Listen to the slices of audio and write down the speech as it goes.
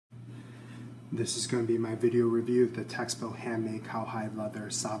This is going to be my video review of the Texbo handmade cowhide leather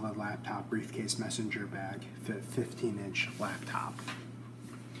solid laptop briefcase messenger bag fit 15-inch laptop.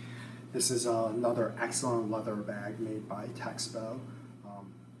 This is another excellent leather bag made by Texbo.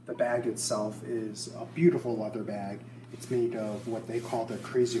 The bag itself is a beautiful leather bag. It's made of what they call the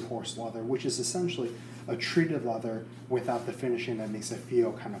crazy horse leather, which is essentially a treated leather without the finishing that makes it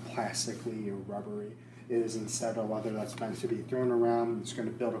feel kind of plastically or rubbery. It is instead a leather that's meant to be thrown around. It's going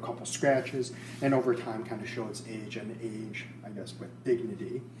to build a couple scratches and over time kind of show its age and age, I guess, with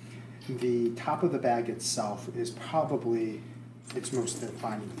dignity. The top of the bag itself is probably its most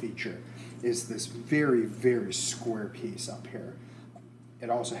defining feature, is this very, very square piece up here. It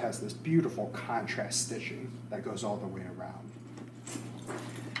also has this beautiful contrast stitching that goes all the way around.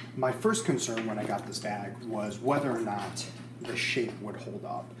 My first concern when I got this bag was whether or not the shape would hold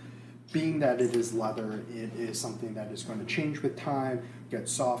up. Being that it is leather, it is something that is going to change with time, get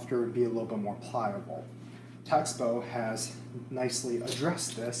softer, and be a little bit more pliable. Texbo has nicely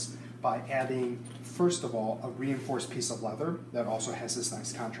addressed this by adding, first of all, a reinforced piece of leather that also has this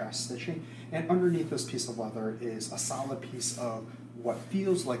nice contrast stitching, and underneath this piece of leather is a solid piece of what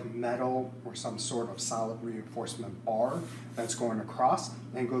feels like metal or some sort of solid reinforcement bar that's going across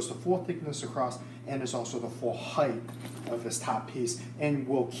and goes to full thickness across and is also the full height of this top piece and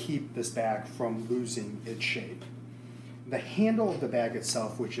will keep this bag from losing its shape. The handle of the bag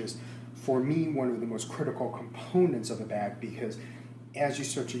itself, which is for me one of the most critical components of the bag, because as you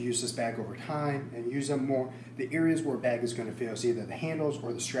start to use this bag over time and use them more, the areas where a bag is going to fail is either the handles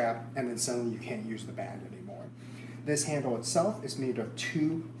or the strap, and then suddenly you can't use the bag anymore. This handle itself is made of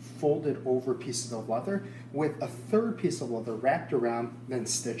two folded over pieces of leather with a third piece of leather wrapped around then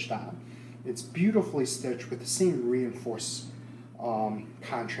stitched on. It's beautifully stitched with the same reinforced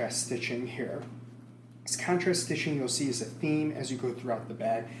contrast stitching here. This contrast stitching you'll see is a theme as you go throughout the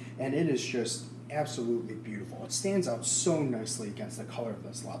bag, and it is just absolutely beautiful. It stands out so nicely against the color of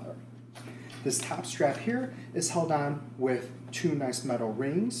this leather. This top strap here is held on with two nice metal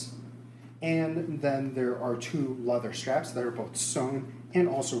rings, and then there are two leather straps that are both sewn and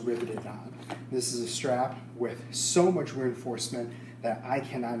also riveted on. This is a strap with so much reinforcement that I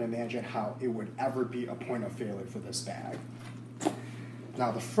cannot imagine how it would ever be a point of failure for this bag.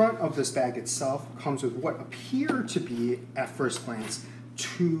 Now the front of this bag itself comes with what appear to be, at first glance,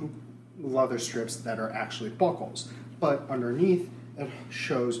 two leather strips that are actually buckles, but underneath it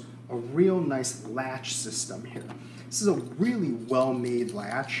shows a real nice latch system here. This is a really well-made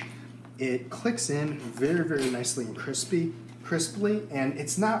latch. It clicks in very, very nicely and crisply, and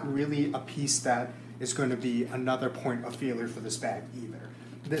it's not really a piece that is going to be another point of failure for this bag either.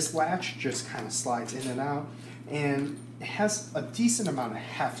 This latch just kind of slides in and out, and it has a decent amount of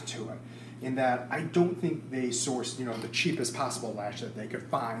heft to it, in that I don't think they sourced, the cheapest possible latch that they could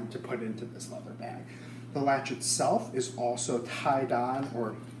find to put into this leather bag. The latch itself is also tied on,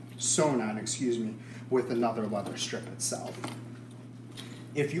 or sewn on, excuse me, with another leather strip itself.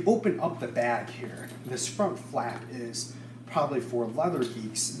 If you open up the bag here, this front flap is probably for leather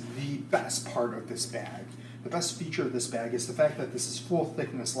geeks the best part of this bag. The best feature of this bag is the fact that this is full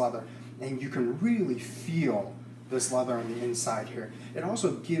thickness leather and you can really feel this leather on the inside here. It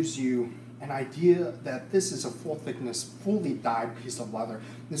also gives you an idea that this is a full thickness, fully dyed piece of leather.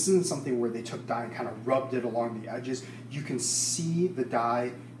 This isn't something where they took dye and kind of rubbed it along the edges. You can see the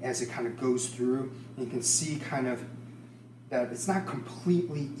dye as it kind of goes through, and you can see kind of that it's not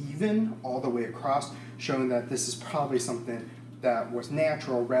completely even all the way across, showing that this is probably something that was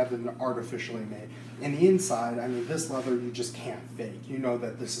natural rather than artificially made. And the inside, I mean, this leather you just can't fake. You know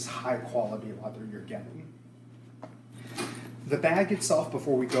that this is high quality leather you're getting. The bag itself,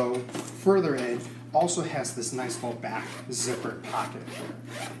 before we go further in, also has this nice little back zipper pocket here.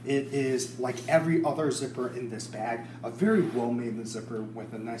 It is, like every other zipper in this bag, a very well-made zipper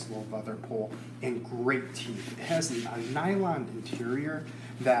with a nice little leather pull and great teeth. It has a nylon interior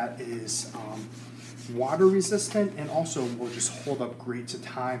that is water resistant and also will just hold up great to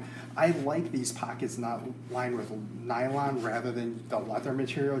time. I like these pockets not lined with nylon rather than the leather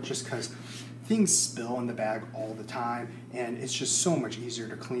material, just because things spill in the bag all the time, and it's just so much easier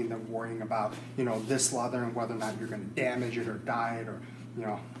to clean than worrying about, this leather and whether or not you're going to damage it or dye it or,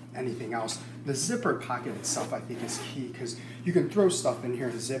 anything else. The zipper pocket itself, I think, is key because you can throw stuff in here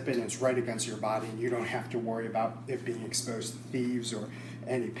and zip it and it's right against your body and you don't have to worry about it being exposed to thieves or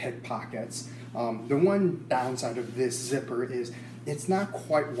any pickpockets. The one downside of this zipper is it's not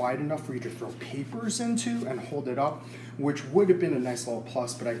quite wide enough for you to throw papers into and hold it up, which would have been a nice little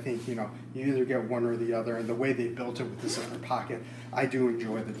plus, but I think, you either get one or the other, and the way they built it with the zipper pocket, I do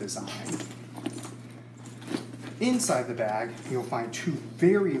enjoy the design. Inside the bag, you'll find two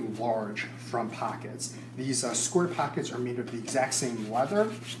very large front pockets. These square pockets are made of the exact same leather,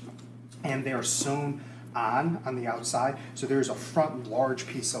 and they are sewn on the outside. So there's a front large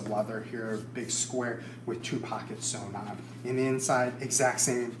piece of leather here, a big square with 2 pockets sewn on. In the inside, exact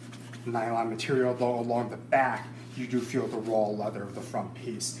same nylon material, though along the back, you do feel the raw leather of the front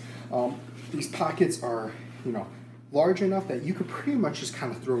piece. These pockets are, large enough that you could pretty much just kind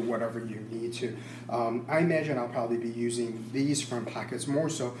of throw whatever you need to. I imagine I'll probably be using these front pockets more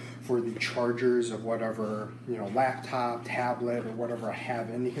so for the chargers of whatever, laptop, tablet, or whatever I have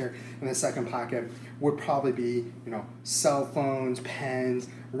in here. And the second pocket would probably be, cell phones, pens,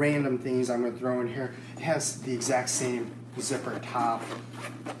 random things I'm going to throw in here. It has the exact same zipper top,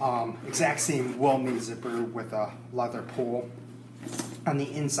 exact same well-made zipper with a leather pull on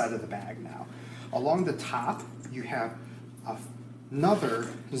the inside of the bag now. Along the top, you have another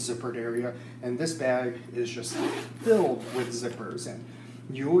zippered area, and this bag is just filled with zippers. And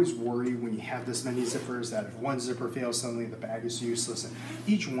you always worry when you have this many zippers that if one zipper fails, suddenly the bag is useless. And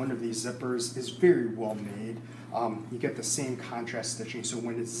each one of these zippers is very well made. You get the same contrast stitching, so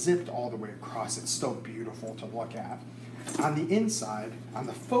when it's zipped all the way across, it's still beautiful to look at. On the inside, on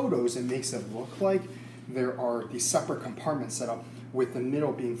the photos, it makes it look like there are these separate compartments set up with the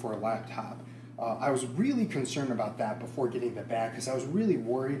middle being for a laptop. I was really concerned about that before getting the bag because I was really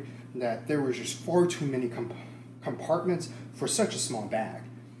worried that there was just far too many compartments for such a small bag.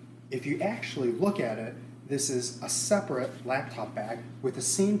 If you actually look at it, this is a separate laptop bag with the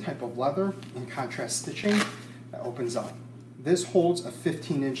same type of leather and contrast stitching that opens up. This holds a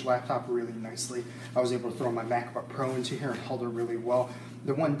 15-inch laptop really nicely. I was able to throw my MacBook Pro into here and held it really well.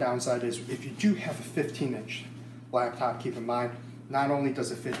 The one downside is if you do have a 15-inch laptop, keep in mind, not only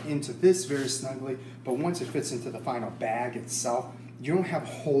does it fit into this very snugly, but once it fits into the final bag itself, you don't have a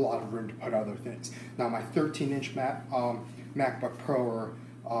whole lot of room to put other things. Now my 13-inch MacBook Pro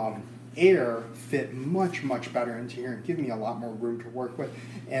or Air fit much, much better into here and give me a lot more room to work with.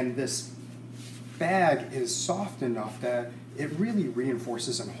 And this bag is soft enough that it really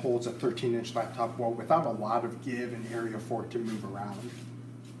reinforces and holds a 13-inch laptop well without a lot of give and area for it to move around.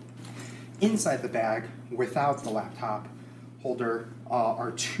 Inside the bag, without the laptop holder,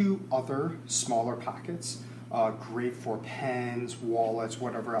 are 2 other smaller pockets, great for pens, wallets,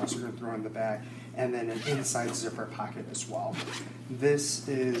 whatever else you're going to throw in the bag, and then an inside zipper pocket as well. This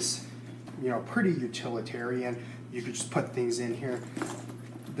is, pretty utilitarian. You could just put things in here.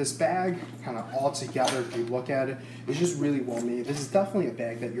 This bag, kind of all together, if you look at it, is just really well made. This is definitely a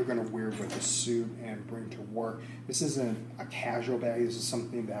bag that you're going to wear with a suit and bring to work. This isn't a casual bag. This is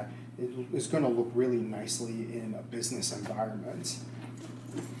something that is going to look really nicely in a business environment.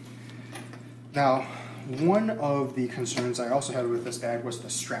 Now, one of the concerns I also had with this bag was the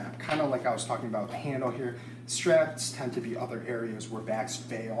strap. Kind of like I was talking about the handle here. Straps tend to be other areas where bags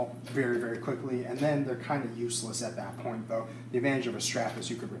fail very, very quickly, and then they're kind of useless at that point, though. The advantage of a strap is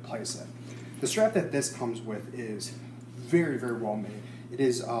you could replace it. The strap that this comes with is very, very well made. It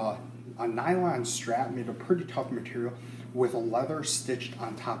is a nylon strap made of pretty tough material with a leather stitched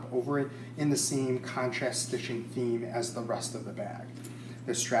on top over it in the same contrast stitching theme as the rest of the bag.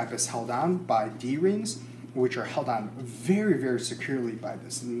 The strap is held on by D-rings, which are held on very, very securely by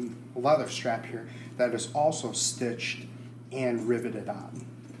this leather strap here that is also stitched and riveted on.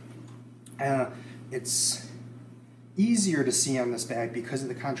 It's easier to see on this bag because of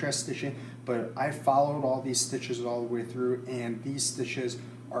the contrast stitching, but I followed all these stitches all the way through, and these stitches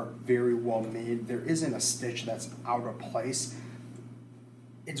are very well made. There isn't a stitch that's out of place.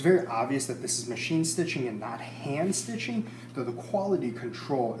 It's very obvious that this is machine stitching and not hand stitching, though the quality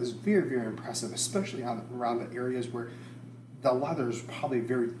control is very, very impressive, especially around the areas where the leather is probably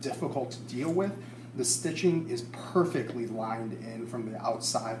very difficult to deal with. The stitching is perfectly lined in from the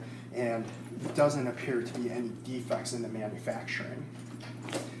outside, and doesn't appear to be any defects in the manufacturing.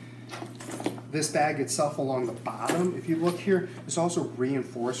 This bag itself along the bottom, if you look here, is also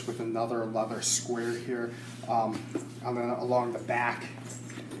reinforced with another leather square here. Along the back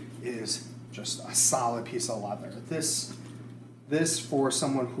is just a solid piece of leather. This for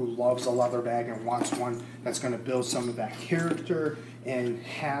someone who loves a leather bag and wants one that's going to build some of that character and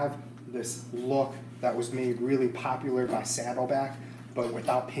have this look that was made really popular by Saddleback, but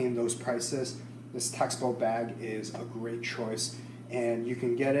without paying those prices, this Texbo bag is a great choice, and you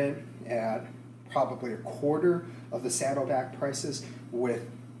can get it at probably a quarter of the Saddleback prices with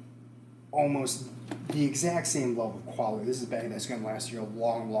almost the exact same level of quality. This is a bag that's going to last you a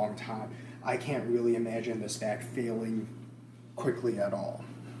long, long time. I can't really imagine this bag failing quickly at all.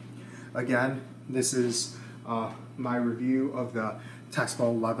 Again, this is my review of the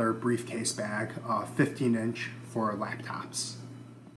Texbo leather briefcase bag, 15-inch for laptops.